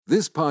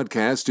This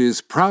podcast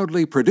is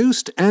proudly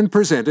produced and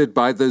presented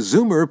by the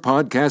Zoomer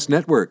Podcast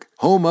Network,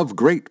 home of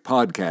great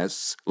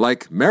podcasts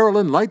like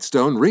Marilyn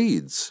Lightstone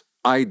Reads,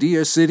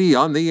 Idea City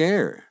on the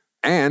Air,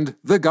 and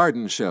The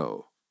Garden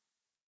Show.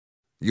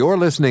 You're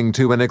listening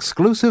to an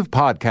exclusive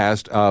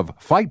podcast of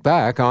Fight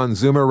Back on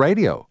Zoomer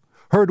Radio,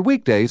 heard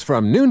weekdays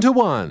from noon to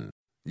 1.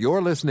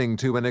 You're listening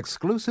to an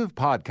exclusive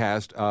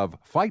podcast of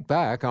Fight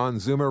Back on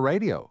Zoomer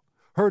Radio,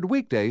 heard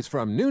weekdays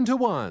from noon to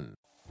 1.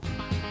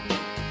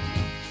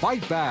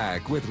 Fight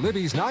Back with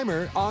Libby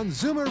Znaimer on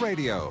Zoomer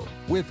Radio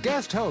with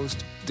guest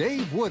host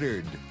Dave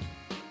Woodard.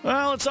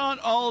 Well, it's not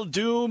all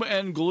doom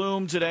and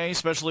gloom today,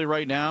 especially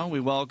right now. We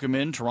welcome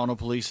in Toronto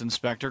Police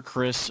Inspector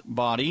Chris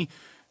Boddy.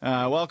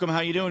 Welcome. How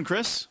you doing,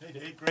 Chris? Hey,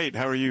 Dave. Great.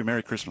 How are you?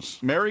 Merry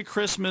Christmas. Merry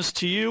Christmas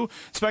to you.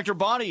 Inspector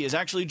Boddy is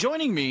actually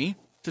joining me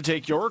to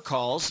take your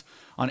calls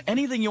on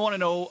anything you want to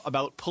know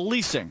about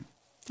policing.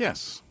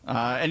 Yes.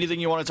 Anything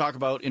you want to talk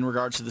about in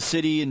regards to the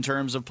city in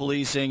terms of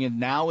policing, and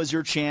now is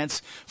your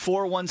chance.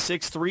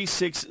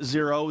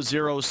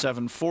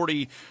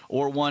 416-360-0740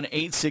 or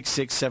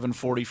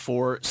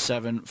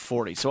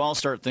 1-866-740-4740. So I'll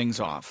start things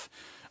off.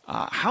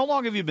 How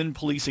long have you been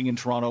policing in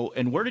Toronto,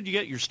 and where did you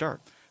get your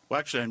start? Well,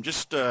 actually, I'm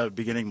just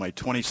beginning my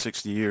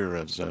 26th year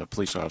as a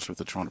police officer with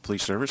the Toronto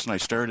Police Service, and I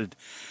started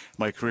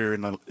my career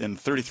in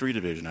 33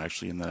 Division,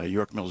 actually, in the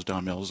York Mills,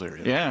 Don Mills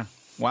area. Yeah.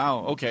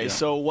 Wow. Okay. Yeah.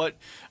 So what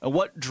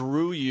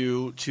drew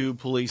you to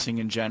policing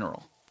in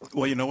general?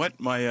 Well, you know what?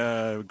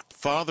 My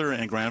father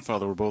and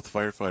grandfather were both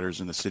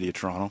firefighters in the city of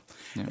Toronto,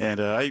 and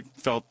I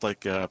felt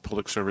like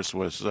public service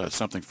was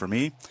something for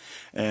me.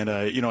 And,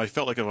 I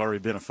felt like I've already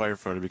been a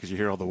firefighter because you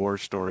hear all the war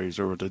stories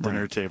over the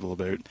dinner table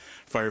about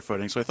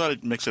firefighting. So I thought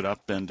I'd mix it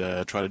up and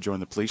try to join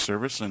the police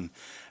service. And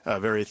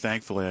very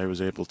thankfully, I was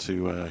able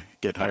to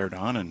get hired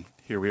on, and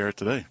here we are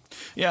today.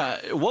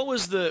 Yeah. What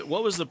was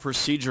the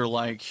procedure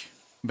like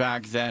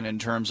back then in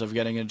terms of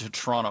getting into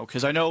Toronto?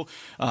 Because I know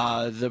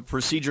the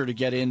procedure to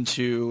get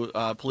into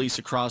police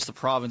across the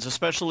province,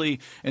 especially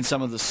in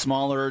some of the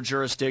smaller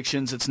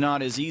jurisdictions, it's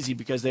not as easy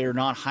because they are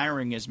not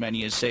hiring as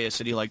many as, say, a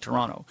city like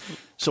Toronto.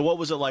 So what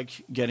was it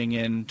like getting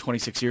in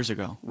 26 years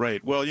ago?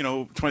 Right. Well,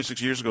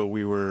 26 years ago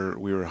we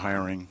were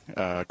hiring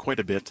quite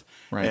a bit.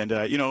 Right. And,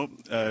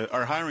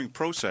 our hiring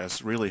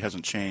process really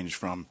hasn't changed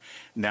from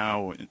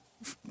now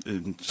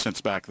since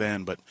back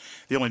then, but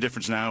the only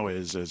difference now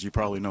is, as you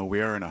probably know,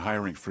 we are in a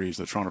hiring freeze,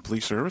 the Toronto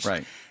Police Service.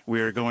 Right. We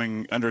are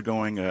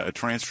undergoing a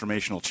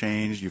transformational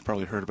change. You've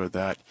probably heard about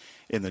that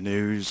in the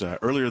news.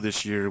 Earlier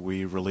this year,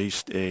 we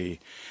released a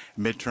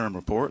midterm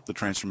report. The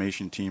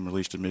transformation team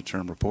released a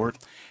midterm report,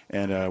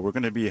 and we're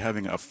going to be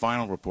having a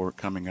final report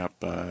coming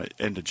up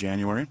end of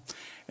January.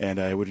 And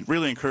I would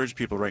really encourage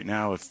people right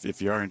now,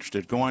 if you are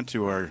interested, go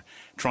onto our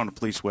Toronto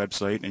Police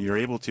website, and you're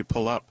able to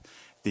pull up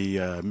the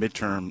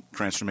midterm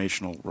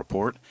transformational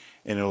report,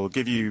 and it'll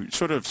give you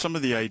sort of some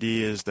of the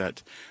ideas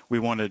that we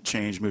want to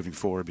change moving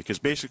forward, because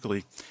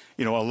basically,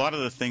 a lot of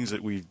the things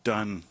that we've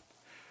done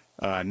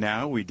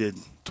now, we did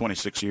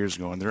 26 years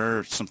ago, and there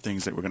are some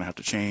things that we're going to have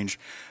to change.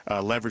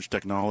 Leverage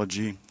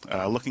technology,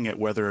 looking at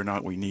whether or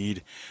not we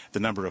need the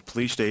number of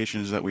police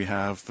stations that we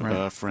have,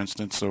 for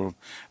instance. So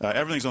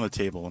everything's on the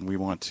table, and we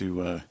want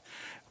to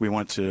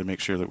make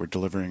sure that we're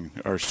delivering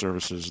our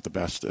services the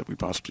best that we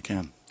possibly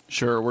can.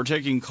 Sure. We're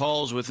taking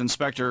calls with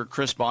Inspector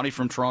Chris Boddy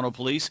from Toronto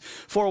Police,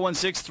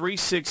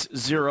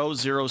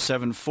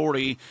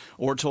 416-360-0740,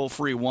 or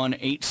toll-free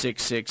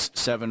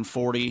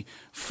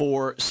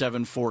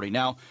 1-866-740-4740.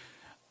 Now,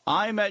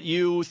 I met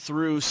you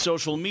through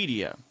social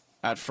media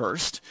at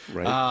first.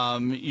 Right.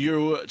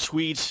 You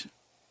tweet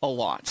a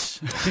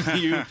lot.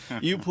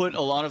 You put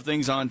a lot of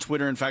things on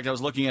Twitter. In fact, I was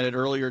looking at it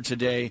earlier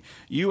today.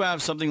 You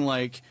have something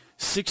like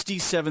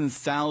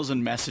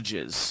 67,000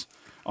 messages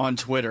on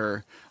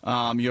Twitter.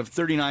 You have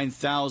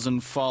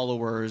 39,000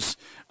 followers.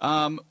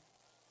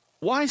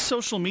 Why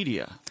social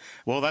media?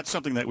 Well, that's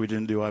something that we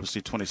didn't do,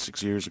 obviously,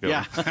 26 years ago.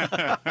 Yeah.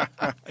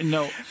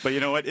 No. But you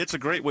know what? It's a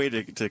great way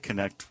to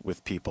connect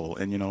with people.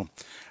 And,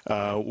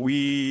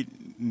 we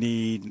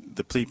need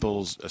the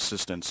people's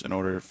assistance in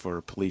order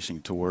for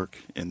policing to work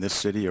in this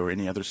city or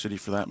any other city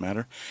for that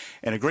matter.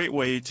 And a great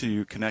way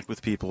to connect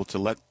with people, to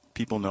let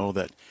people know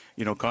that,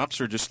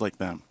 cops are just like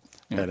them.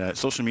 Yeah. And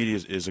social media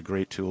is a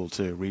great tool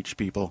to reach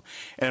people.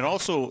 And it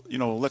also,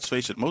 let's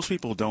face it, most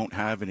people don't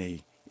have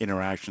any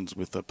interactions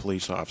with a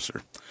police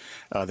officer.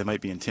 They might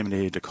be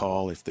intimidated to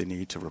call if they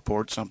need to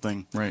report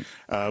something. Right.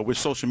 With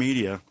social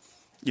media,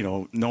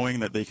 knowing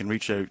that they can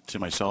reach out to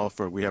myself,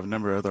 or we have a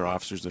number of other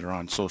officers that are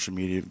on social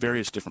media,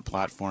 various different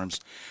platforms,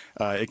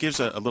 it gives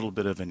a little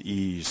bit of an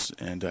ease.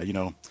 And,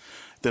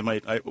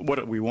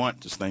 what we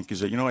want to think is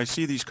that, I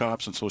see these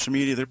cops on social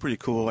media, they're pretty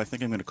cool. I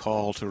think I'm going to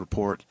call to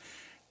report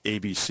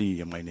ABC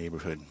in my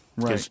neighborhood.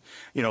 Because,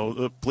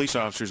 the police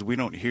officers, we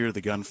don't hear the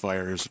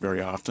gunfires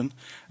very often.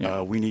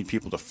 Yeah. We need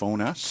people to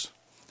phone us.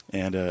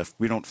 And if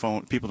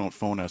people don't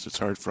phone us, it's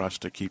hard for us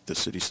to keep the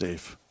city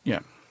safe.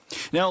 Yeah.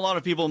 Now, a lot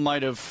of people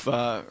might have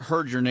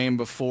heard your name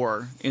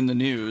before in the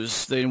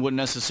news. They wouldn't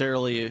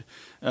necessarily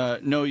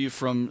know you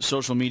from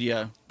social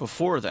media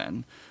before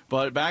then.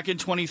 But back in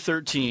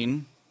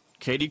 2013,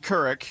 Katie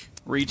Couric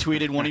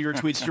retweeted one of your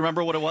tweets. Do you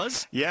remember what it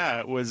was? Yeah,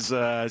 it was.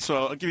 So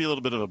I'll give you a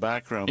little bit of a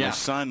background. Yeah.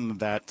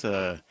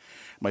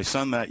 My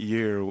son that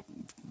year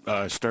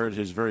started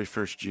his very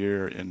first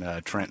year in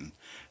Trenton,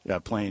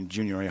 playing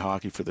junior A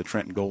hockey for the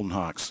Trenton Golden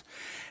Hawks.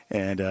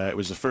 And it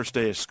was the first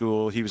day of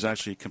school. He was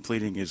actually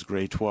completing his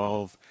grade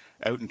 12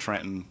 out in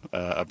Trenton,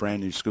 a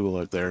brand new school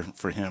out there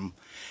for him.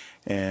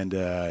 And,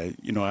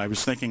 I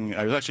was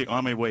actually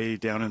on my way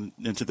down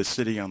into the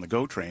city on the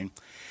GO train.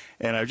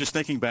 And I was just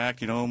thinking back,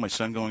 my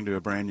son going to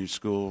a brand new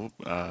school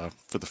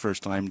for the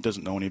first time,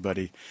 doesn't know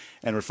anybody,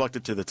 and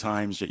reflected to the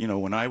times that,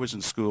 when I was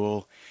in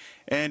school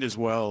and as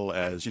well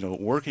as,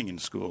 working in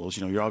schools,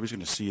 you're always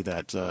going to see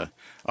that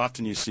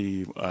often you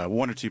see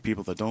one or two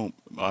people that don't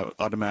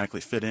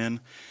automatically fit in.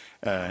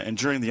 And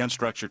during the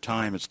unstructured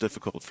time, it's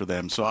difficult for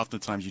them. So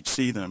oftentimes you'd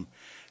see them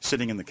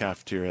sitting in the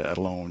cafeteria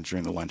alone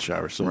during the lunch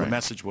hour. So Right. The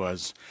message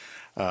was,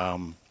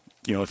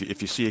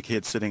 if you see a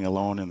kid sitting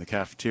alone in the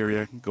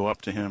cafeteria, go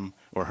up to him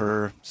or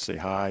her, say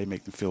hi,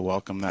 make them feel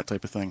welcome, that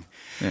type of thing.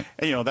 Yeah.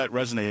 And, that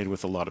resonated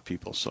with a lot of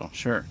people. So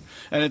Sure.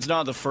 And it's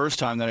not the first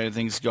time that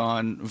anything's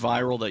gone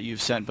viral that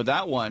you've sent, but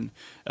that one,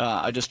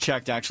 I just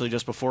checked actually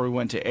just before we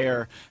went to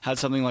air, had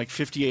something like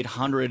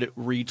 5,800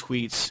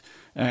 retweets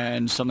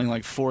and something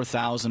like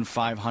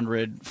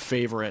 4,500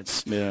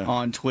 favorites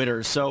on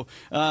Twitter. So,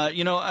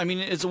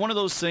 it's one of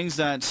those things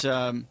that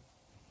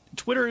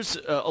Twitter's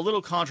a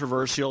little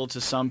controversial to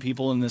some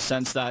people in the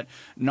sense that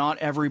not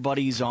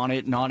everybody's on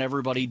it, not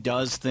everybody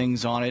does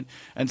things on it,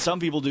 and some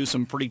people do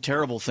some pretty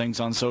terrible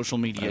things on social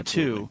media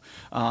too.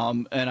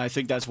 And I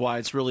think that's why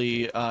it's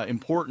really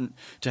important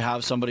to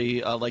have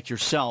somebody like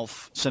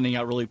yourself sending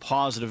out really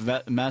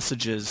positive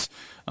messages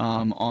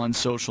on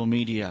social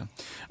media.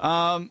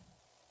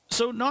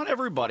 So not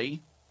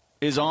everybody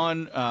is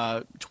on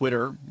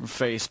Twitter or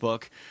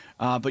Facebook,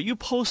 but you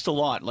post a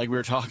lot, like we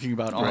were talking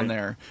about on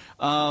there.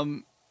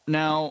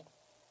 Now,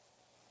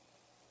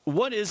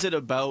 what is it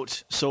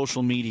about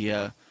social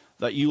media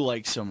that you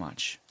like so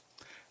much?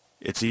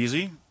 It's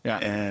easy, Yeah.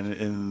 and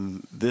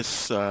in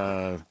this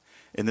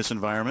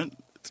environment,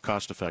 it's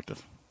cost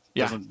effective.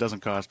 Yeah. Doesn't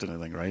cost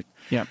anything, right?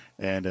 Yeah.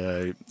 And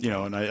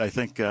and I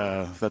think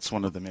that's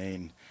one of the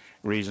main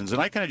reasons.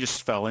 And I kind of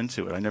just fell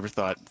into it. I never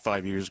thought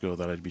 5 years ago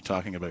that I'd be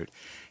talking about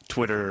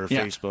Twitter or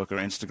Facebook or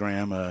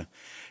Instagram.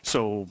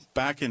 So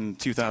back in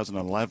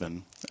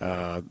 2011,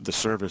 the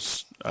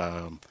service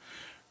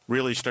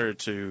really started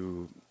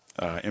to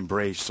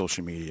embrace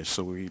social media.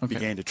 So we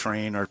began to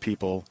train our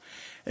people,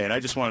 and I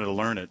just wanted to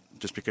learn it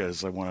just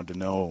because I wanted to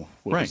know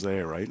what was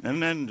there, right?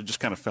 And then it just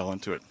kind of fell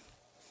into it.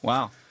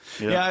 Wow.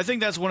 Yeah, I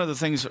think that's one of the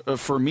things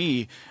for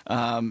me,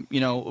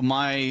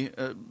 my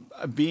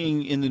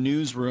being in the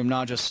newsroom,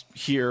 not just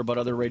here, but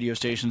other radio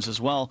stations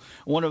as well.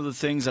 One of the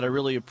things that I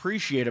really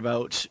appreciate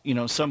about,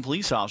 some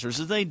police officers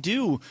is they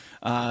do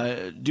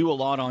a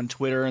lot on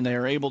Twitter, and they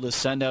are able to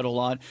send out a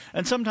lot.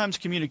 And sometimes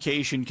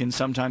communication can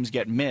sometimes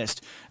get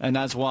missed. And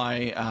that's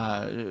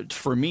why,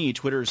 for me,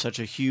 Twitter is such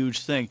a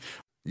huge thing.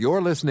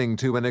 You're listening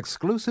to an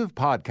exclusive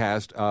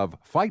podcast of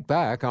Fight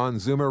Back on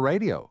Zoomer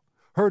Radio.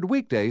 Heard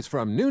weekdays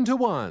from noon to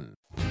 1.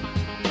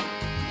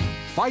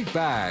 Fight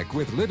Back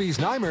with Libby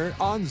Znaimer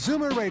on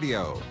Zoomer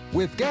Radio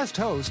with guest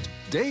host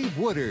Dave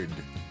Woodard.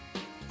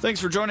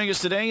 Thanks for joining us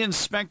today.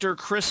 Inspector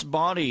Chris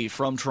Boddy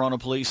from Toronto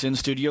Police in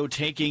studio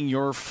taking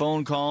your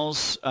phone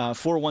calls,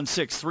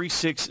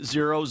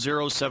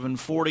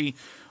 416-360-0740,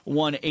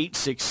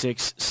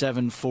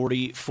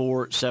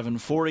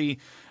 1-866-740-4740.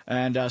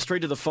 And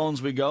straight to the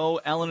phones we go.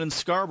 Ellen in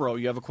Scarborough,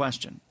 you have a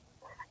question.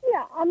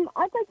 Yeah,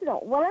 I'd like to know,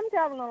 when I'm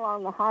driving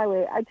along the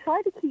highway, I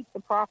try to keep the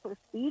proper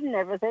speed and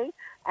everything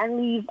and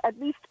leave at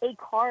least a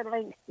car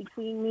length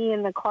between me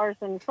and the cars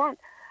in front.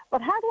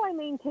 But how do I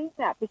maintain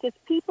that? Because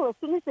people, as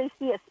soon as they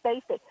see a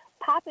space, they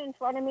pop in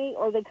front of me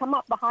or they come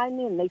up behind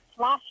me and they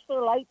flash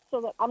their lights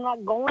so that I'm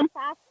not going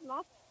fast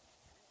enough.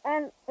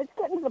 And it's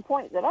getting to the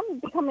point that I'm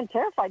becoming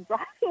terrified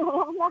driving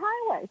along the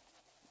highway.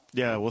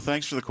 Yeah, well,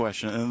 thanks for the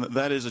question. And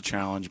that is a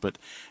challenge. But,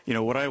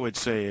 what I would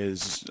say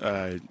is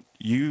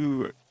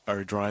you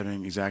are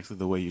driving exactly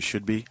the way you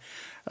should be.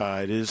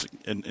 It is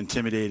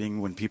intimidating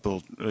when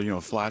people,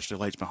 flash their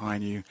lights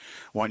behind you,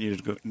 want you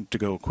to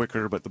go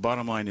quicker. But the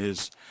bottom line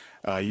is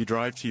you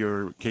drive to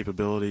your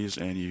capabilities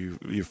and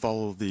you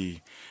follow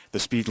the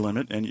speed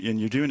limit, and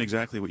you're doing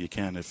exactly what you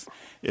can.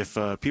 If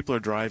people are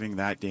driving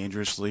that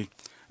dangerously,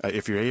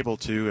 if you're able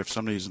to, if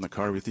somebody's in the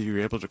car with you,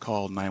 you're able to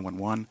call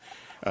 911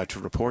 to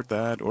report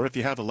that. Or if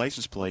you have a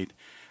license plate,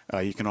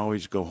 you can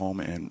always go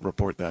home and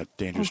report that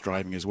dangerous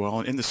driving as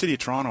well. In the city of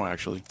Toronto,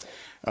 actually,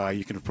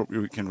 you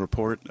can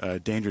report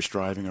dangerous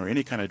driving or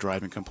any kind of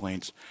driving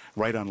complaints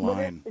right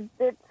online.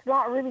 But it's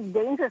not really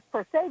dangerous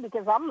per se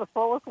because I'm the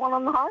slowest one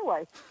on the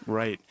highway.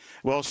 Right.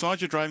 Well, as long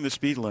as you're driving the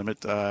speed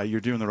limit,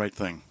 you're doing the right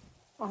thing.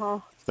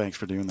 Thanks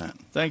for doing that.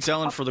 Thanks,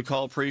 Ellen, for the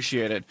call.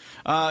 Appreciate it.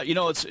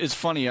 It's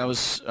funny. I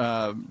was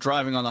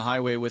driving on the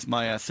highway with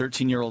my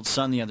 13-year-old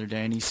son the other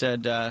day, and he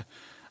said,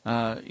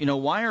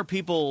 why are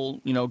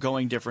people,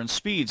 going different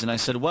speeds? And I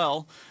said,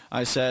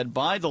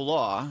 by the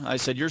law,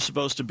 you're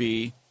supposed to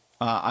be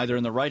either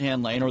in the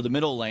right-hand lane or the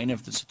middle lane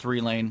if it's a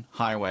 3-lane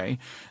highway.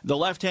 The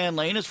left-hand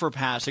lane is for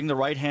passing. The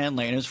right-hand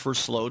lane is for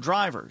slow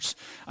drivers.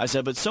 I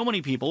said, but so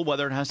many people,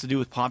 whether it has to do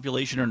with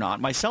population or not,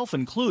 myself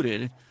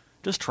included,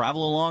 just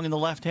travel along in the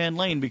left-hand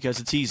lane because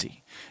it's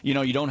easy.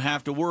 You don't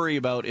have to worry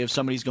about if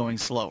somebody's going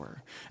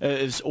slower,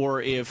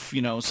 or if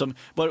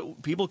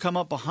But people come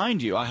up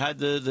behind you. I had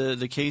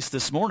the case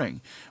this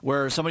morning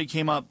where somebody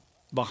came up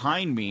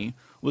behind me,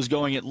 was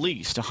going at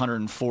least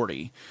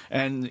 140,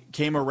 and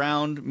came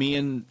around me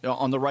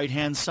on the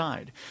right-hand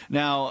side.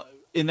 Now,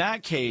 in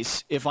that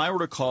case, if I were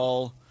to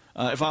call.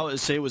 If I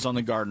was say it was on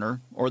the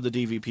Gardner or the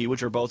DVP,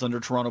 which are both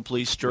under Toronto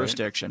Police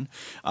jurisdiction,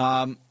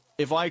 right.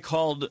 If I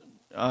called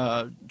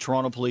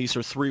Toronto Police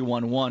or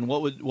 311,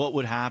 what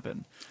would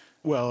happen?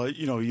 Well,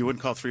 you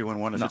wouldn't call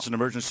 311 if it's an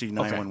emergency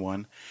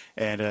 911.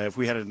 Okay. And if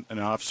we had an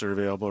officer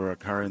available or a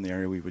car in the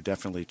area, we would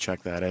definitely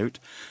check that out.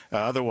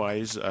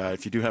 Otherwise,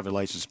 if you do have a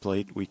license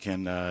plate, we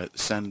can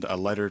send a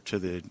letter to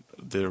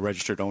the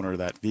registered owner of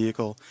that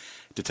vehicle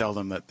to tell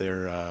them that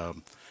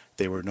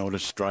they were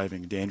noticed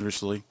driving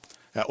dangerously.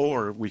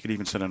 Or we could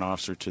even send an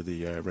officer to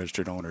the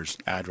registered owner's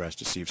address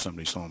to see if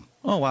somebody's home.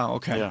 Oh, wow.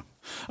 Okay. Yeah.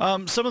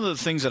 Some of the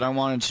things that I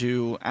wanted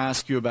to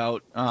ask you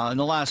about, in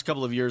the last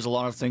couple of years, a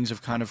lot of things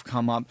have kind of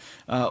come up.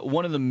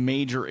 One of the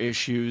major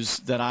issues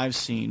that I've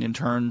seen in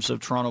terms of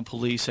Toronto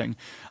policing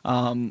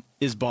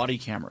is body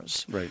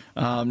cameras. Right.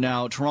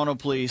 Now, Toronto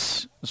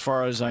Police, as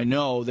far as I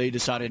know, they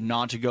decided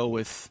not to go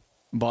with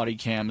body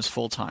cams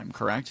full-time,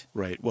 correct?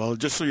 Right. Well,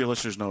 just so your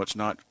listeners know, it's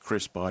not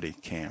Chris Boddy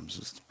cams.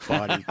 It's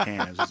body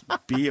cams. It's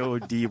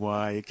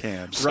BODY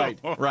cams. So,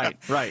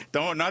 right.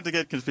 Not to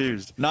get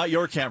confused. Not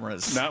your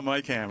cameras. Not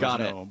my cameras, Got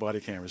no, it. Body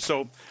cameras.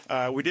 So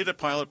we did a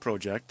pilot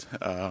project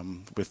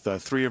with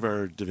 3 of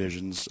our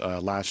divisions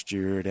last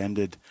year. It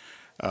ended,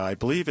 I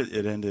believe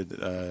it ended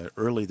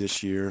early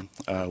this year.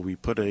 We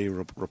put a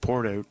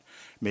report out,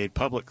 made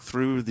public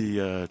through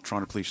the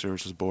Toronto Police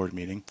Services Board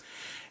meeting.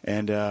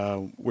 And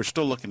we're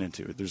still looking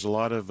into it. There's a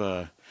lot of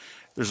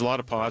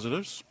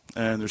positives,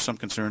 and there's some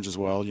concerns as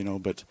well.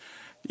 But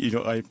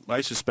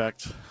I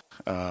suspect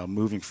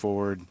moving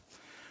forward,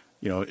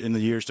 in the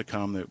years to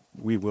come, that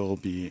we will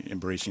be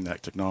embracing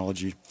that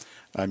technology.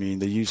 I mean,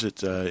 they use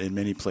it in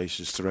many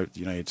places throughout the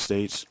United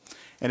States,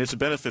 and it's a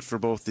benefit for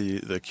both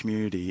the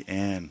community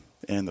and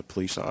the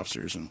police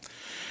officers. And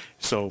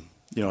so,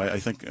 I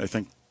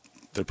think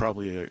they're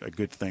probably a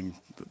good thing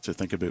to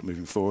think about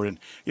moving forward.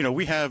 And,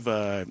 we have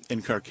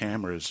in-car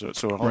cameras.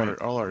 So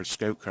all our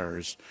scout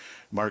cars,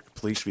 marked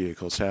police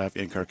vehicles have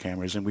in-car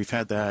cameras, and we've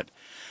had that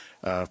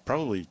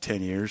probably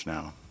 10 years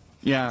now.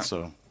 Yeah.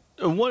 So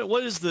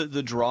what is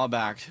the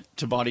drawback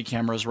to body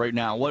cameras right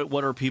now?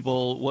 What are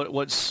people,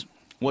 what's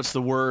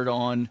the word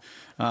on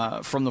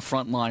from the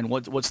front line?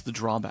 What's the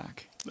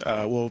drawback?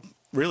 Well,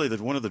 really,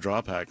 one of the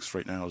drawbacks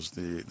right now is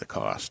the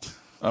cost.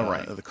 Oh,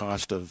 right. The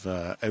cost of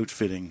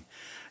outfitting.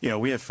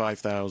 We have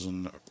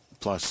 5,000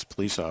 plus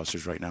police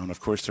officers right now, and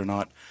of course they're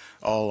not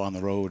all on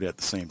the road at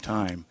the same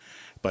time.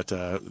 But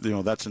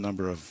that's a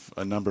number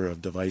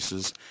of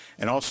devices,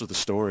 and also the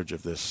storage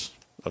of this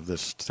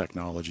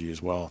technology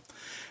as well.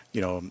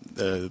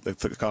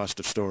 The cost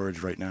of storage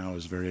right now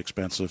is very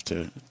expensive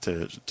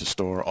to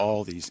store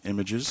all these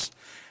images.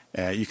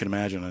 You can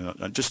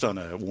imagine just on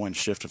one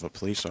shift of a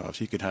police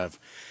officer, you could have,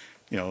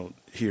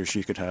 he or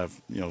she could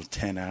have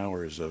 10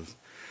 hours of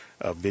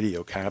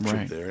video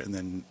captured there, and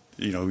then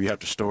you have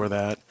to store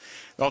that.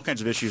 All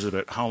kinds of issues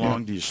about how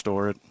long do you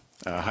store it,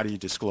 how do you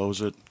disclose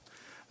it,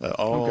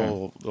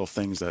 all little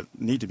things that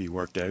need to be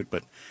worked out.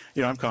 But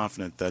I'm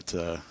confident that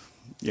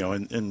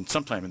in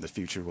sometime in the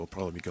future we'll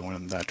probably be going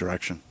in that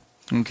direction.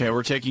 Okay,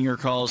 we're taking your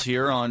calls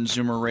here on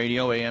Zoomer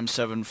Radio, AM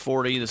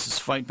 740. This is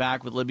Fight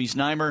Back with Libby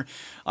Znaimer.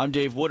 I'm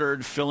Dave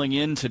Woodard, filling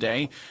in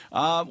today.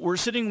 We're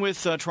sitting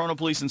with Toronto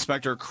Police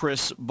Inspector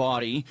Chris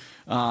Boddy,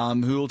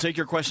 who will take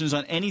your questions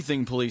on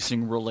anything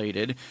policing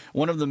related.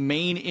 One of the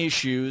main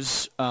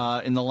issues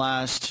in the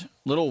last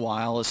little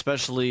while,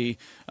 especially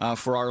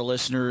for our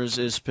listeners,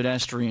 is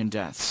pedestrian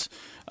deaths.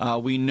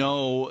 We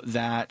know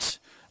that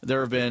there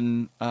have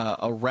been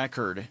a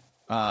record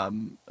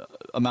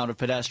amount of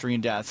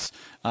pedestrian deaths.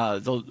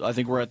 Though I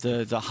think we're at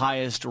the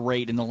highest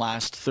rate in the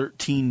last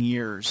 13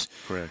 years.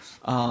 Correct.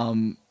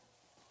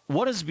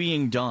 What is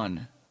being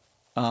done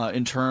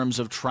in terms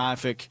of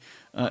traffic,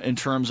 in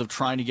terms of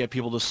trying to get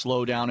people to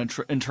slow down,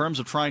 in terms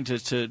of trying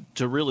to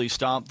really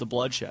stop the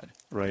bloodshed?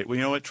 Right.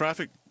 Well,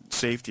 traffic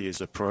safety is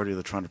a priority of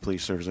the Toronto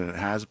Police Service, and it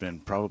has been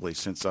probably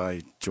since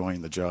I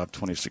joined the job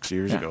 26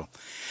 years ago.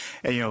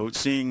 And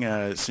seeing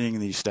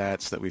these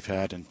stats that we've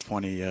had in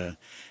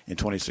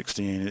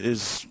 2016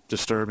 is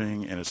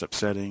disturbing, and it's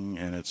upsetting,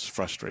 and it's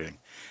frustrating.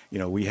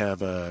 We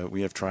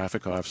have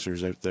traffic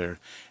officers out there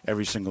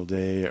every single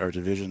day. Our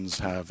divisions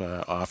have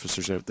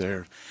officers out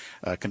there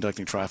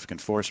conducting traffic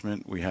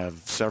enforcement. We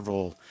have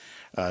several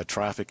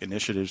traffic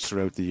initiatives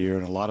throughout the year,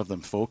 and a lot of them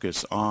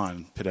focus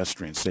on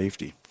pedestrian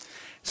safety.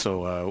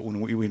 So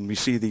when we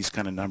see these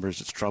kind of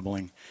numbers, it's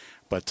troubling.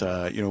 But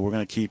we're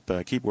going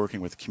to keep working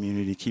with the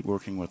community, keep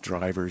working with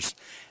drivers,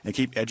 and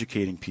keep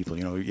educating people.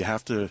 You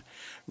have to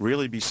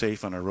really be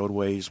safe on our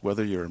roadways,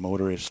 whether you're a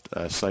motorist,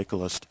 a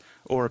cyclist,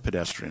 or a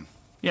pedestrian.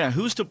 Yeah,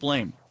 who's to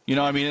blame?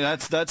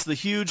 That's the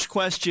huge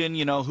question.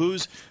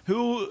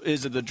 Who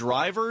is it? The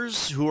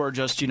drivers who are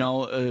just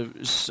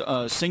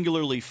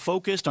singularly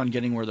focused on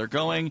getting where they're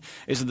going?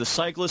 Is it the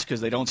cyclists because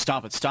they don't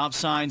stop at stop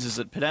signs? Is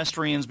it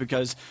pedestrians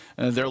because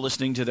they're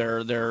listening to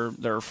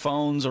their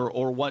phones,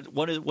 or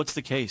what's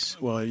the case?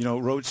 Well,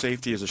 road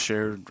safety is a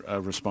shared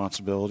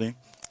responsibility.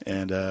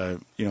 And,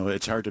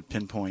 it's hard to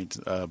pinpoint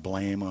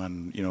blame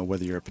on,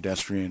 whether you're a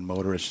pedestrian,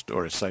 motorist,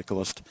 or a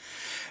cyclist.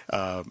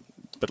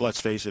 But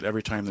let's face it,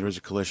 every time there is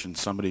a collision,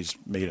 somebody's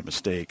made a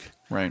mistake.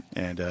 Right.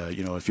 And,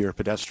 if you're a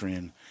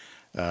pedestrian,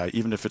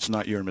 even if it's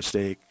not your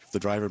mistake, if the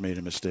driver made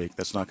a mistake,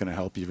 that's not going to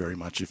help you very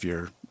much if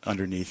you're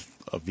underneath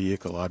a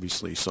vehicle,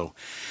 obviously. So,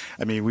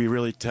 we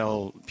really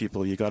tell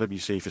people you got to be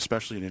safe,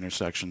 especially in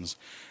intersections.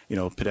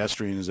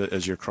 Pedestrians,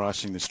 as you're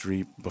crossing the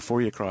street,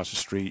 before you cross the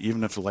street,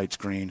 even if the light's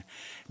green,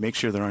 make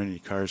sure there aren't any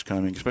cars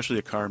coming, especially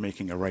a car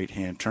making a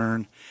right-hand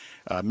turn.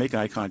 Make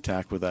eye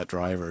contact with that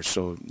driver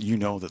so you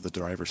know that the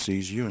driver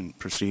sees you, and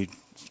proceed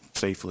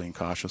safely and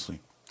cautiously.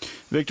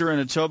 Victor in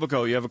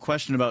Etobicoke, you have a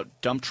question about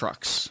dump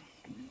trucks.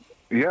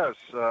 Yes.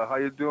 How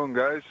you doing,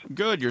 guys?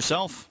 Good.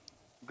 Yourself?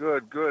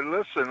 Good.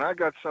 Listen, I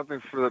got something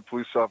for the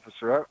police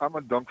officer. I'm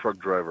a dump truck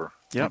driver.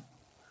 Yep.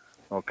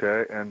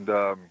 Okay, and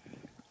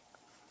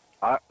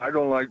I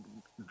don't like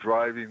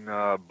driving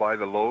by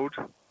the load.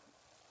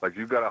 Like,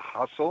 you got to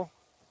hustle.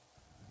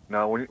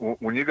 Now,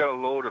 when you got a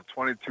load of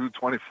 22,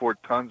 24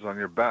 tons on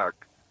your back,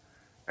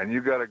 and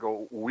you got to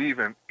go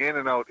weaving in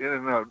and out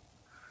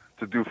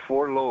to do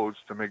 4 loads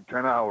to make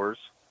 10 hours,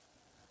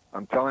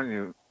 I'm telling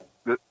you,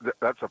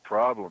 that's a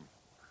problem.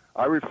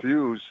 I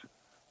refuse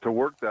to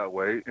work that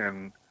way,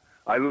 and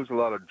I lose a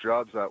lot of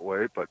jobs that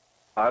way, but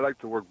I like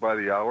to work by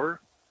the hour.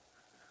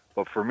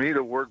 But for me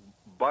to work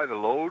by the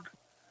load,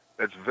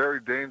 it's very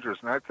dangerous,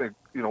 and I think,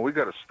 we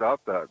got to stop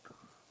that.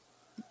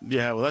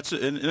 Yeah, well, that's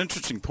an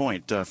interesting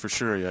point for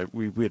sure. Yeah,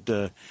 we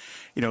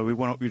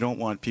don't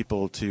want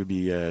people to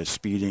be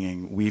speeding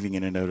and weaving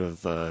in and out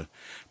of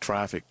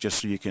traffic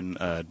just so you can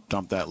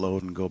dump that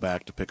load and go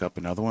back to pick up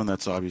another one.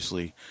 That's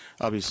obviously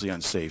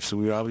unsafe. So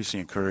we obviously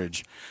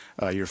encourage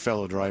your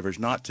fellow drivers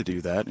not to do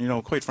that.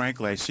 Quite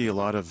frankly, I see a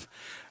lot of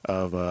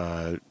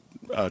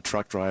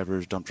truck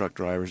drivers, dump truck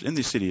drivers in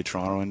the city of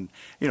Toronto, and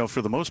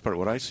for the most part,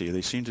 what I see,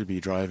 they seem to be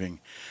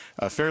driving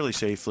fairly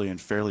safely and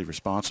fairly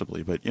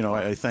responsibly. But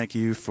I thank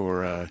you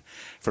for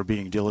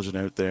being diligent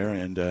out there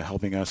and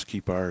helping us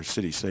keep our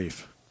city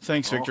safe.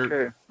 Thanks, Victor.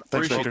 Okay.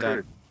 Appreciate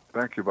that.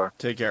 Thank you, bye.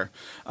 Take care.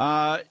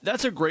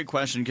 That's a great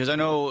question, because I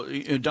know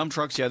dump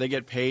trucks, they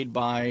get paid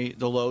by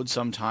the load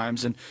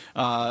sometimes, and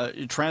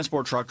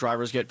transport truck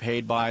drivers get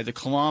paid by the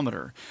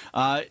kilometer.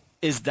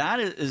 Is that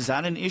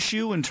an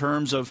issue in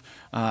terms of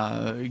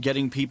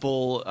getting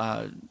people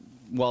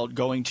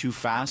going too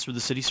fast through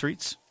the city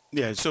streets?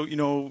 Yeah. So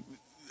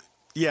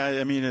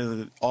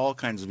all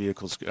kinds of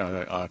vehicles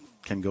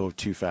can go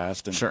too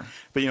fast. And, sure.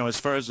 But as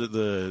far as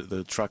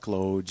the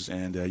truckloads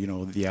and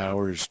the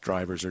hours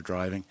drivers are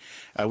driving,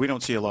 we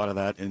don't see a lot of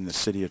that in the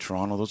city of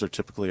Toronto. Those are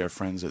typically our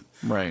friends at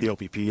the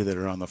OPP that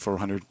are on the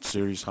 400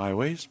 series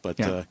highways. But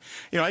I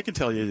can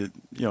tell you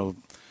that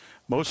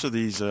most of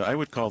these, I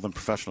would call them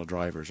professional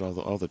drivers,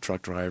 all the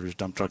truck drivers,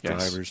 dump truck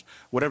drivers,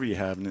 whatever you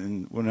have.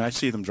 And when I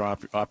see them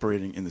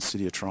operating in the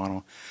city of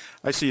Toronto,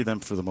 I see them,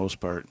 for the most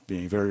part,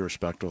 being very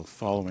respectful,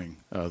 following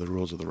the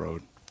rules of the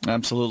road.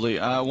 Absolutely.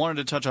 I wanted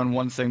to touch on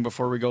one thing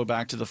before we go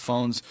back to the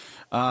phones.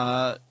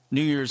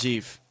 New Year's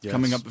Eve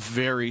coming up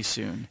very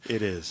soon.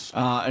 It is.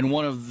 And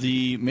one of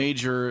the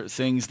major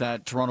things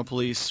that Toronto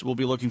Police will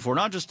be looking for,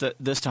 not just at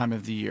this time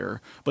of the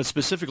year, but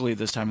specifically at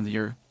this time of the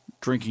year,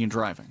 drinking and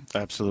driving.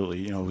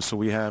 Absolutely. So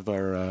we have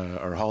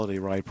our holiday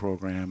ride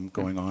program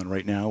going on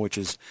right now, which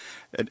is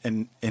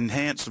an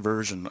enhanced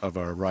version of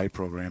our ride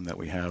program that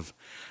we have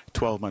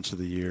 12 months of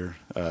the year,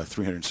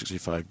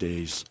 365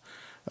 days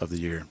of the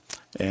year.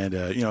 And,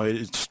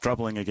 it's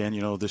troubling again.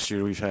 This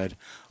year we've had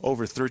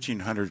over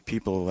 1,300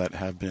 people that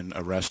have been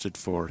arrested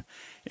for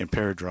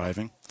impaired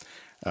driving.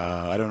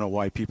 I don't know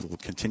why people will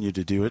continue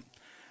to do it.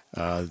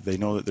 They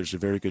know that there's a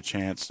very good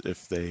chance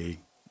if they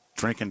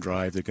drink and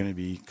drive, they're going to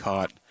be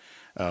caught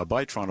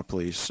by Toronto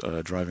Police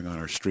driving on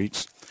our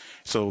streets.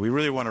 So we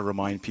really want to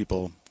remind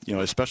people,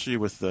 especially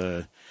with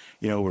the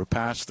we're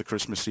past the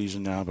Christmas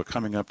season now, but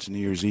coming up to New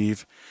Year's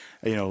Eve,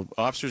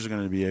 officers are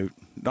going to be out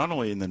not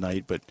only in the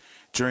night, but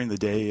during the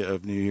day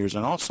of New Year's.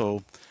 And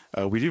also,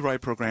 we do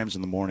ride programs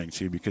in the morning,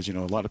 too, because, a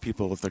lot of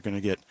people, if they're going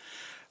to get,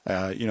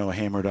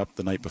 hammered up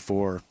the night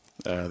before,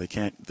 they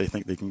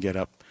think they can get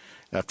up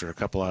after a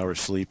couple hours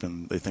sleep,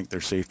 and they think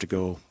they're safe to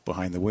go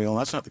behind the wheel. And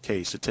that's not the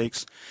case. It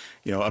takes,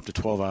 up to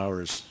 12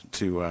 hours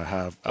to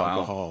have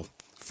alcohol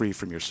free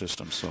from your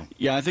system. So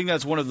yeah, I think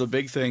that's one of the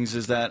big things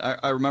is that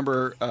I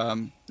remember,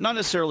 not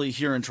necessarily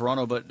here in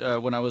Toronto,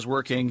 but when I was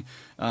working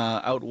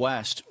out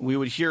west, we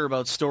would hear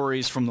about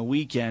stories from the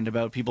weekend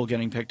about people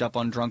getting picked up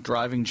on drunk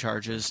driving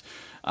charges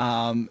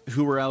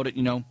who were out at,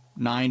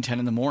 9, 10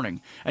 in the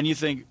morning. And you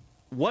think,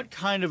 what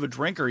kind of a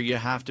drinker you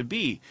have to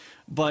be?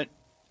 But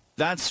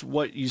that's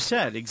what you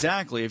said,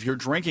 exactly. If you're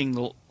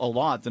drinking a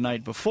lot the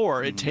night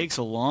before, it takes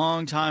a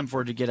long time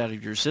for it to get out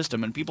of your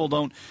system, and people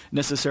don't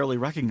necessarily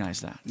recognize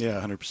that. Yeah,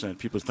 100%.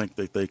 People think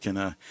that they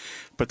can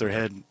put their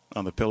head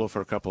on the pillow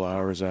for a couple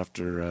hours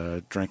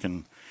after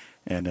drinking,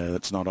 and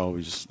it's not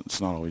always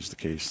the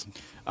case.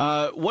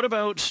 What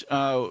about?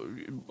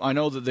 I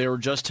know that they were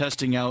just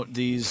testing out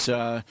these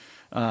new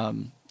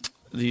for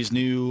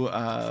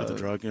the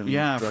drug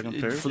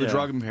impaired. For the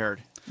drug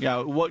impaired.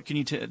 Yeah, what can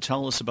you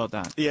tell us about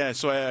that? Yeah,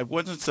 so I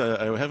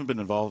haven't been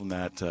involved in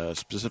that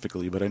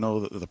specifically, but I know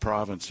that the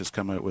province has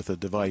come out with a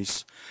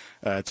device.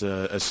 It's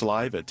a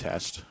saliva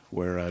test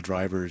where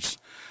drivers,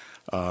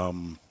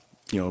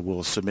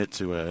 will submit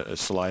to a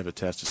saliva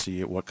test to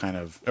see what kind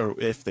of, or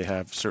if they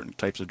have certain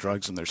types of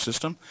drugs in their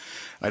system.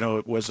 I know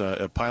it was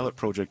a pilot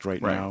project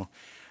right now.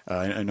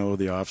 I know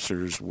the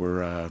officers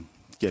were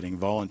getting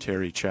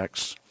voluntary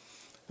checks,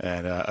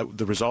 and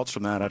the results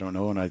from that I don't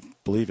know, and I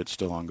believe it's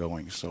still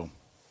ongoing. So.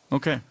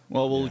 Okay.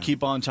 Well, we'll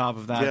keep on top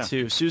of that,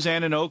 too.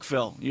 Suzanne in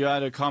Oakville, you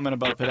had a comment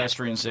about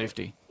pedestrian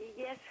safety.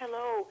 Yes,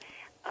 hello.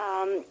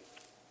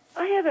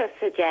 I have a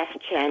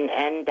suggestion,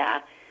 and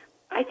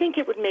I think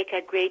it would make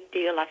a great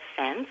deal of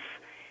sense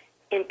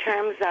in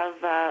terms of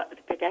the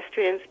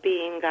pedestrians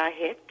being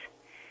hit,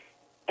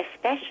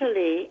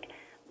 especially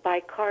by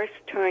cars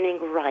turning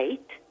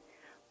right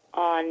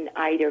on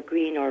either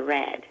green or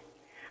red.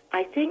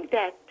 I think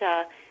that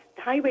the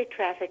Highway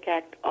Traffic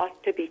Act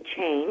ought to be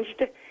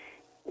changed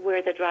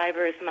where the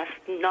drivers must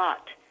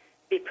not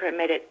be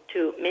permitted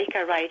to make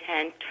a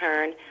right-hand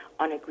turn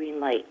on a green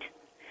light.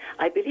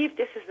 I believe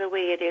this is the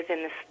way it is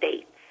in the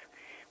States.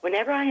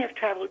 Whenever I have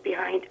traveled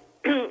behind,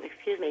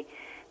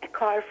 a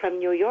car from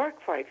New York,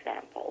 for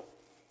example,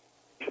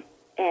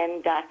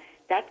 and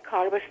that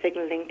car was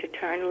signaling to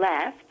turn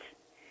left,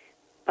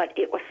 but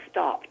it was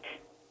stopped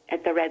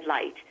at the red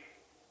light.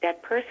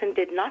 That person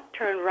did not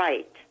turn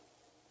right.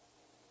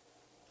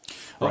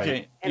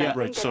 Okay. And I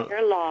think that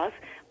their laws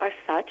are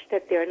such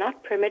that they're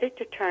not permitted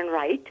to turn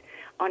right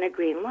on a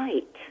green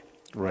light.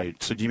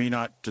 Right. So do you mean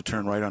not to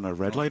turn right on a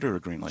red light or a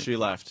green light? She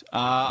left.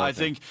 I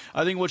think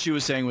what she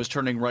was saying was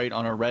turning right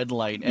on a red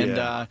light.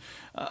 And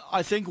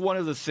I think one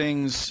of the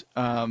things,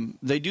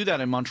 they do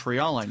that in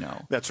Montreal, I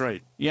know. That's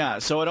right. Yeah.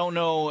 So I don't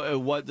know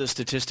what the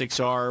statistics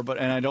are,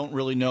 and I don't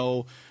really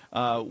know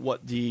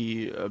what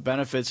the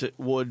benefits it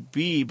would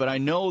be, but I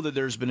know that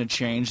there's been a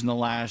change in the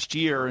last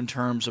year in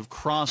terms of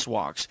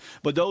crosswalks.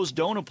 But those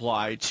don't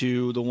apply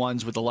to the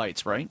ones with the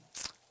lights, right?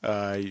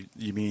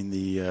 You mean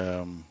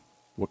the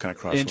what kind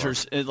of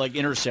crosswalk? Like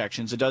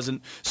intersections. It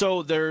doesn't.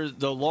 So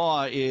the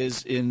law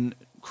is in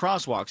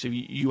crosswalks.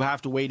 You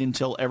have to wait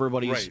until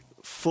everybody's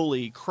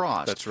fully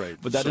crossed. That's right.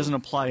 But that doesn't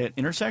apply at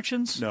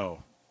intersections?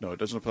 No, it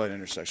doesn't apply to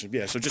intersections.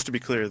 Yeah, so just to be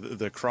clear,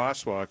 the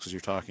crosswalks as you're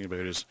talking about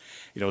is,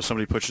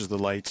 somebody pushes the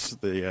lights,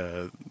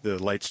 the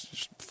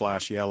lights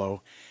flash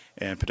yellow,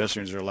 and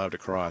pedestrians are allowed to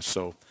cross.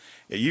 So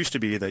it used to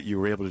be that you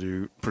were able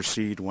to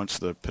proceed once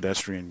the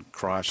pedestrian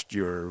crossed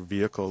your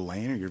vehicle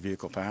lane or your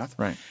vehicle path.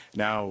 Right.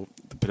 Now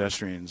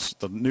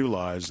the new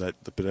law is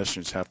that the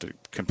pedestrians have to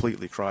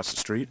completely cross the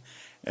street,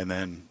 and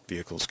then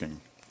vehicles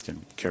can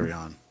carry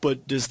on.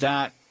 But does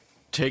that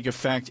take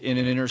effect in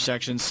an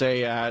intersection,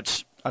 say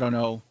at, I don't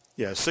know,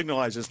 yeah,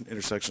 signalized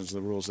intersections,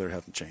 the rules there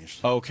haven't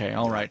changed. Okay,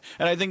 all right.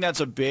 And I think that's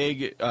a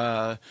big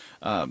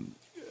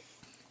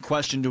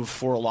question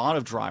for a lot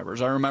of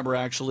drivers. I remember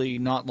actually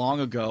not long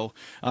ago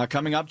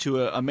coming up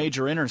to a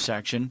major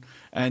intersection,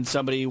 and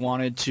somebody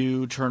wanted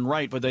to turn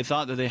right, but they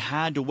thought that they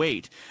had to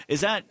wait.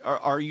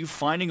 Are you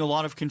finding a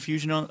lot of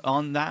confusion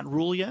on that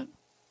rule yet?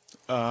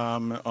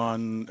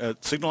 On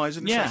signalized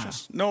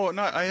intersections? Yeah. No,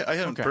 I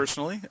haven't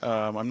personally.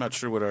 I'm not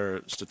sure what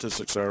our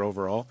statistics are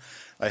overall.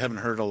 I haven't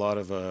heard a lot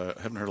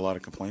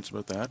of complaints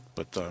about that,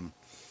 but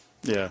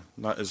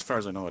not as far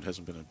as I know, it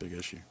hasn't been a big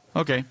issue.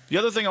 Okay. The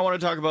other thing I want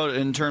to talk about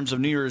in terms of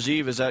New Year's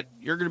Eve is that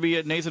you're going to be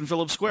at Nathan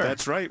Phillips Square.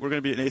 That's right. We're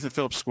going to be at Nathan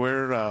Phillips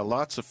Square.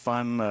 Lots of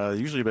fun.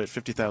 Usually about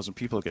 50,000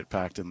 people get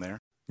packed in there.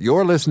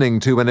 You're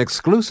listening to an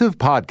exclusive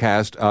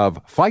podcast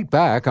of Fight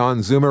Back on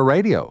Zoomer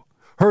Radio.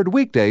 Heard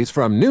weekdays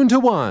from noon to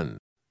 1.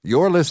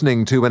 You're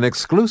listening to an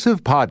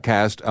exclusive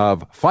podcast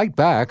of Fight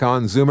Back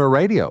on Zoomer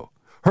Radio.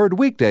 Heard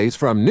weekdays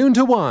from noon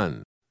to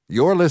 1.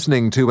 You're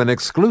listening to an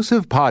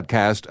exclusive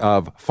podcast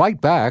of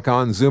Fight Back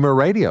on Zoomer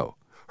Radio.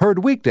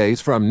 Heard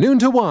weekdays from noon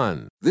to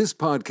 1. This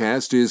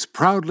podcast is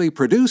proudly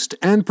produced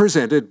and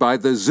presented by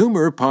the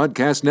Zoomer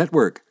Podcast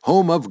Network,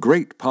 home of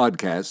great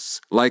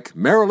podcasts like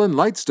Marilyn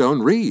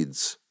Lightstone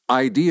Reads,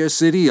 Idea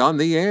City on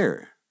the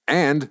Air,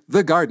 and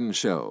The Garden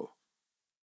Show.